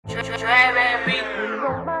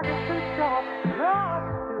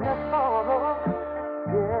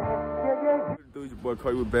boy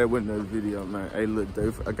Cody, we back with another video, man. Hey, look,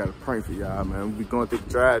 Dave, I got a prank for y'all, man. We going through the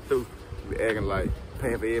drive-through. We acting like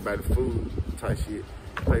paying for everybody's food type shit.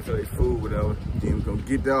 Pay for their food, whatever. Then we gonna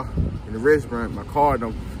get there in the restaurant. My car it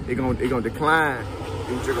gonna decline.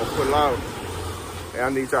 Then we just gonna pull out. And I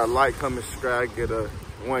need y'all to like, comment, subscribe, get a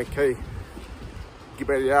 1K. Get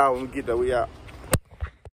back to y'all when we get there. We out.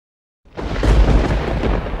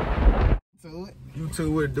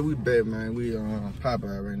 YouTube, what do we bet, man? We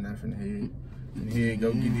Popeye right now from the head. And here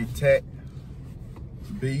go get this tat.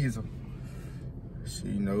 Bees. Shit,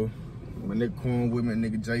 you know. My nigga Corn with me,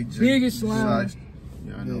 nigga JJ. Biggest slime.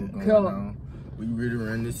 Y'all know what's going on. We really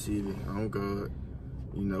run this city. Oh God.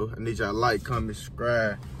 You know, I need y'all to like, comment,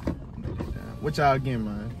 subscribe. What y'all getting,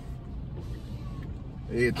 man?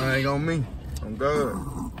 Everything on me. On God.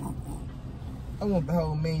 I want the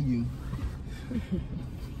whole menu.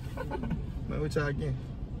 Man, what y'all getting?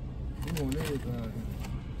 We want everything.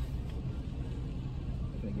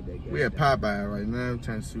 We at Popeye right now. I'm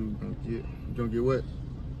trying to see what we're gonna get. You gonna get what?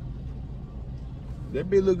 That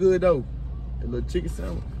bitch look good though. That little chicken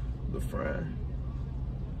sandwich, little fried.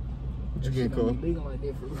 What you getting, Cole? Big like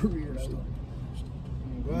that for real.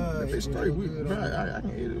 That bitch straight. I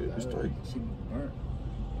can eat it. It's straight. She burnt.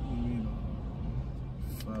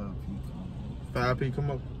 5P,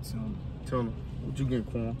 come up. Tell them. What you getting,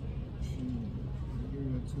 Corn?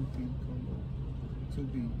 2P combo.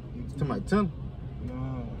 2P. To my tongue. No,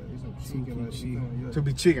 it's a chicken. 2P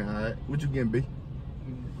chicken, alright. What you getting, B?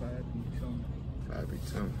 5P tongue.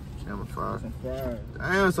 5P tongue. Salmon fried. Some fried.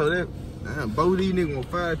 Damn, so that, both these niggas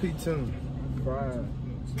want 5P tongue. Fried.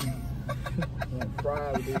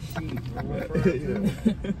 Fried with this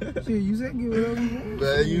shit. Shit, you said give it up.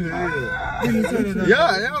 Man, you had.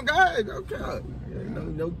 Yeah, they don't got it. Don't count.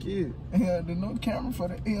 No kid. Hell, there's no camera for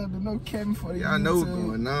the Y'all know what's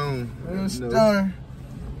going on. Real star.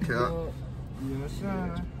 Cap.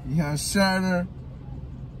 Yeah, Shiner.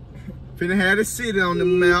 Finna have the city on the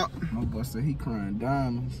map. My boy said he crying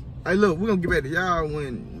diamonds. Hey, look, we're gonna get back to y'all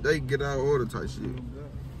when they get our order type shit.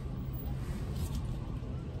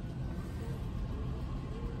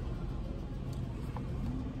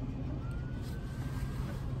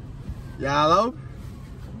 Y'all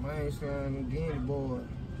Man, slime again, boy.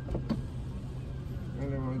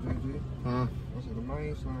 Ain't that right, JJ? Huh? I said the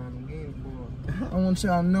main slime again, boy. I want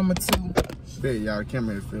y'all number 2. Bet y'all, the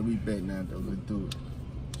camera feel we back now though. Let's do it.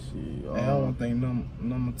 Shit. Hey, I don't think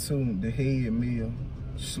number 2, the head meal,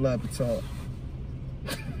 sloppy top.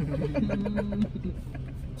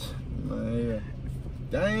 Man,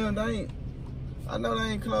 damn, they ain't. I know they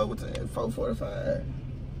ain't closed until 4:45.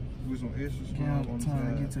 With some extra slime on the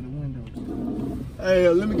side. Get to the window. Hey,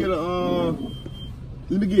 let me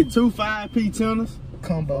get 2 5P tenders.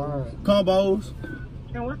 Combos.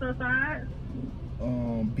 And what's the size?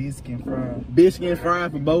 Biscuit and fried. Biscuit and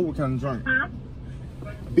fried for both. What kind of drink? Huh?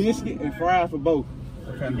 Biscuit and fried for both.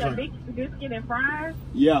 What kind of drink? Biscuit and fries?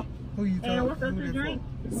 Yeah. Who you talking? And what's the drink?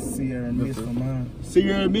 Sierra Mist for mine.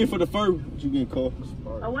 Sierra Mist for the first. What you getting, Cole?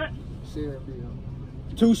 A what? Sierra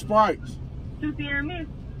Mist. 2 Sprites. 2 Sierra Mist?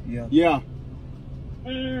 Yeah. Yeah.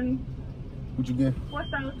 And what you getting? what's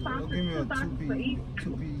those sauces? Give me a 2 for each?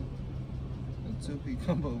 2P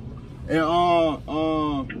combo. And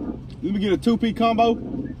let me get a 2P combo.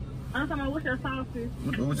 I'm talking about what's your sauces?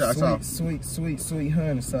 What's your sauce? Sweet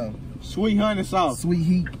honey sauce. Sweet honey sauce. Sweet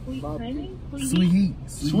heat. Sweet honey? Sweet heat.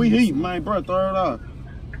 Sweet heat, man, bro, throw it up.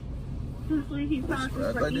 2 sweet heat sauces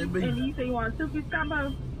for each. And you say you want a 2-piece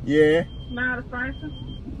combo? Yeah. Mild or spicy?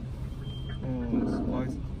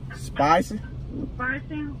 Spicy?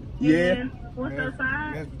 Spicy? Yeah. And what's the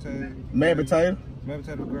size? Mashed potato. Mashed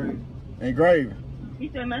potato gravy. And gravy. You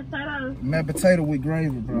said mashed potatoes? Mashed potato with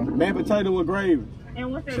gravy, bro. Mashed potato with gravy.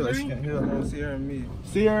 And what's that drink? Sierra Mist.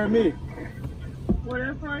 Sierra Mist. What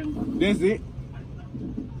else for you? That's it.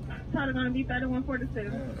 Total gonna be $31.47.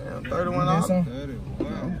 Yeah, $31.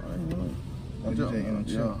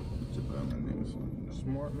 Yeah.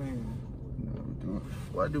 Smart man.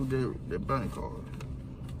 Why do that bank card?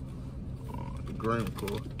 The green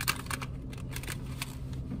card.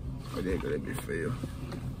 Oh, there go that bitch fail.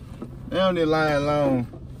 They on that line long.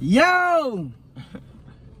 Yo!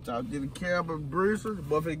 Talk to the camera, Brucer. The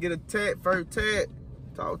boy finna get a tat, first tat.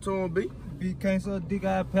 Talk to him, B. B can't so dick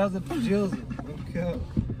out past the jizzle. Okay.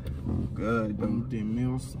 Good, dude. Them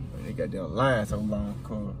meals. They got that line so long,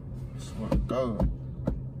 car. I swear to God.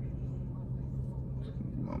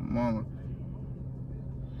 My mama.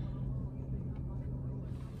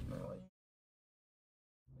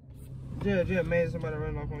 Just made somebody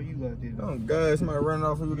run off on you like this. Oh God, somebody running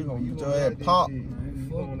off on you, they gonna get your ass pop. You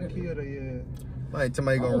gonna kill the Like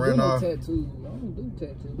somebody gonna run off. I don't do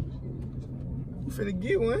tattoos. You finna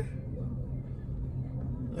get one?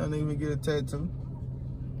 Y'all don't even get a tattoo.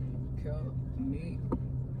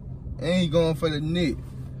 And you going for the neck.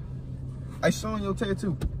 I showing your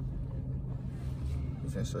tattoo. I'm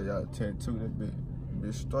finna show y'all a tattoo that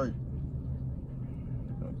bit straight.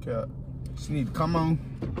 Okay. She need to come on.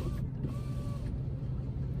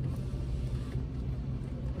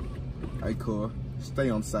 Hey, cool. Stay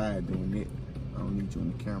on side doing it. I don't need you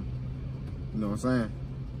on the camera. You know what I'm saying?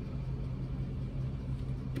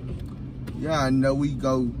 Yeah, I know we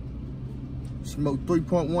go smoke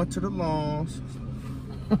 3.1 to the lungs.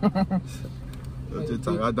 Just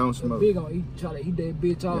tell you, I don't smoke. Big on try to eat that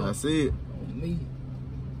bitch off. Yeah, I see it. Me.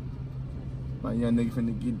 My young nigga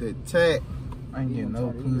finna get that tat. I ain't getting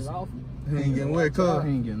no pussy. He ain't getting wet, cuz. He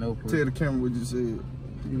ain't getting no pussy. Tell the camera what you said. He ain't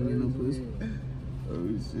getting no pussy.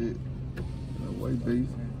 Oh shit. No way, beef.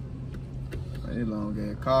 That long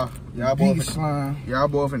ass car. Y'all boy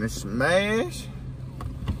finna smash.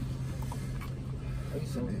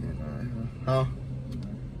 Huh?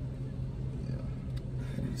 Yeah.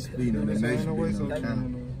 Speaking on that next on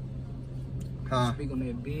camera. Huh? Speak on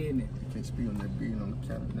that business. Can't speak on that being on the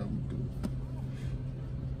camera. No, we do.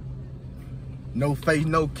 No face,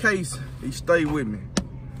 no case. He stay with me.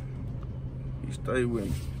 He stay with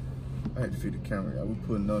me. I had to feed the camera, y'all. We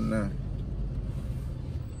putting on now.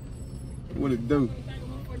 What it do?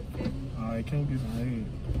 Alright, can we get some head?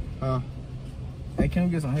 Huh? Hey, can we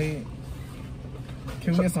get some head?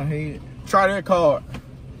 Can we get some head? Try that card.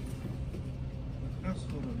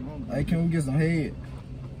 Hey, can we get some head?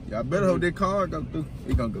 Y'all better hope that card go through.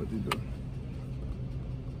 He gonna go through the door.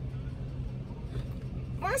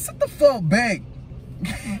 Man, sit the fuck back.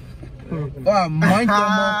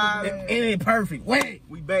 It ain't perfect. Wait.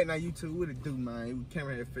 We back now, YouTube. What it do, man? We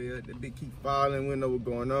camera had failed. That bitch keep falling. We know what's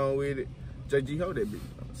going on with it. JG, hold that bitch.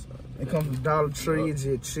 It comes from Dollar Tree. It's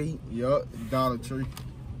just cheap. Yup, Dollar Tree.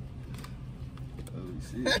 Oh,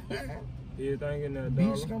 shit. Everything in there,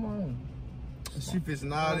 Bitch, come on. She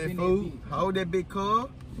fixing all that food. Hold that big car.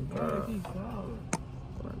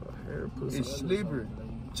 It's slippery.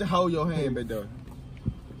 Just hold your hand back there.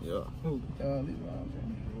 Yeah. That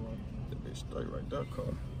bitch straight right there, car.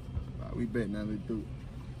 Right, we bet now, let's do it.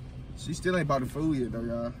 She still ain't bought the food yet, though,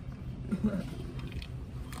 y'all.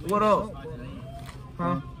 What up?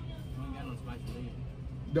 Huh?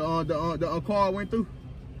 The car went through?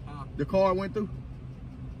 The car went through?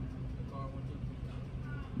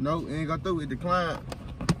 No, it ain't got through. It declined.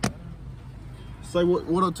 Say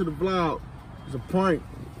what up to the vlog. It's a prank.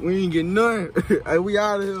 We ain't getting nothing. Hey, we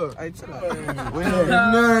out of here. Hey, chill out. We ain't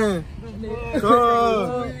getting nothing.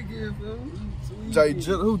 Jay,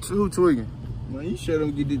 who tweaking? Man, you should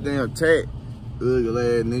them get this damn tag. Ugly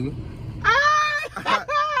ass nigga.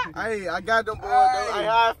 Hey, I got them boys though. Hey,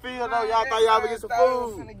 how I feel though? Y'all thought y'all would get some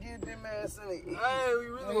food. Hey, we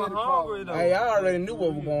really were hungry though. Hey, I already knew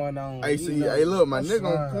what was going on. Hey, see, hey, look, my nigga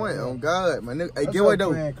on point, on God, my nigga. Hey, get what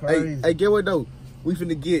though? Hey, get what though? We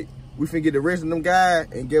finna get the rest of them guys,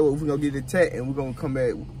 and get what? We gonna get the tag, and we gonna come back,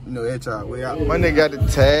 you know, at y'all. Way out. My nigga got the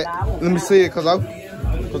tag. Let me see it, cause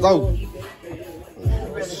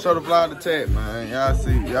show the vlog the tag, man. Y'all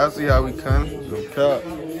see how we coming. Okay.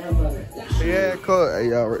 Yeah, cool. Hey,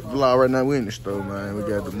 y'all, vlog right now, we in the store, man. We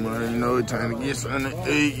got the money, you know, trying to get something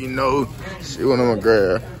to eat, you know. See what I'm gonna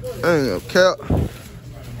grab. I ain't gonna cap.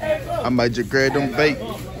 I might just grab them bait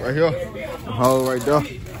right here. The hole right there.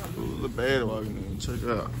 Ooh, little bad walking in. Check it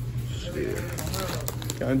out. Shit.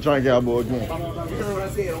 Can't drink y'all boy again.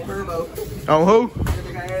 On who?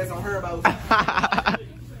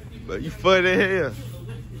 But you funny as hell.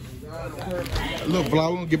 Look,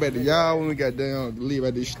 vlog, we gonna get back to y'all when we got down to leave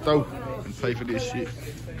at this store and pay for this shit.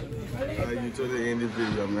 You to the end of the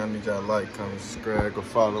video, man. I need y'all to like, comment, subscribe, go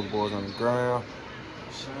follow boys on the ground.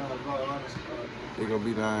 They gonna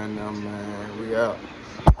be down there, man. We out.